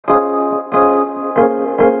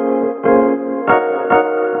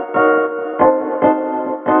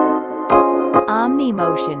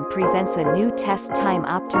OmniMotion presents a new test time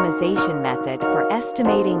optimization method for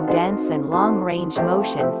estimating dense and long-range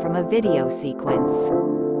motion from a video sequence.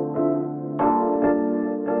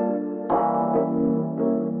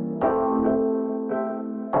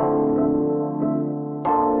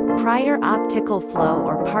 Prior optical flow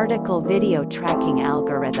or particle video tracking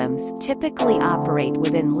algorithms typically operate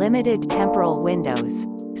within limited temporal windows,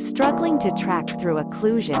 struggling to track through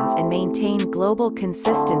occlusions and maintain global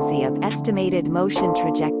consistency of estimated motion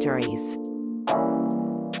trajectories.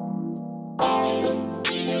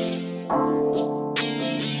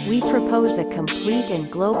 We propose a complete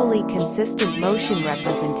and globally consistent motion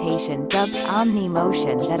representation dubbed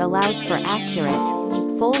OmniMotion that allows for accurate,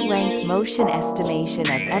 full-length motion estimation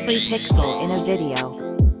of every pixel in a video.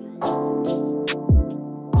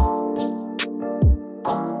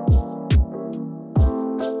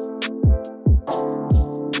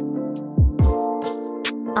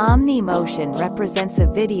 OmniMotion represents a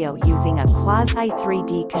video using a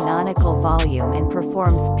quasi-3D canonical volume and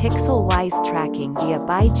performs pixel-wise tracking via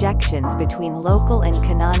bijections between local and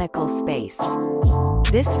canonical space.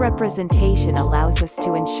 This representation allows us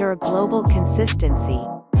to ensure global consistency,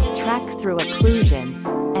 track through occlusions,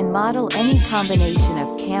 and model any combination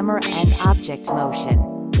of camera and object motion.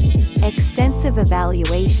 Extensive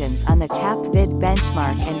evaluations on the TAP-vid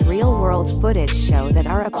benchmark and real-world footage show that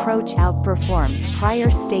our approach outperforms prior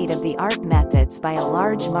state-of-the-art methods by a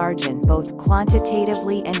large margin both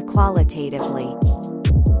quantitatively and qualitatively.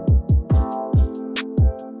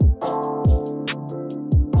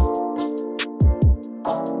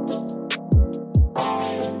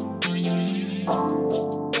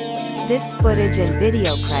 This footage and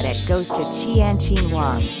video credit goes to Qianqin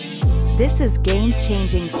Wang. This is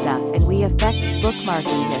game-changing stuff and we Effects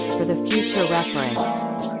Bookmarking this for the future reference.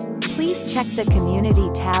 Please check the Community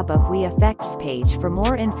tab of EIFA page for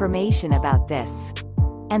more information about this.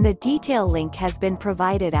 And the detail link has been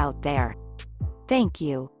provided out there. Thank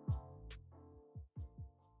you.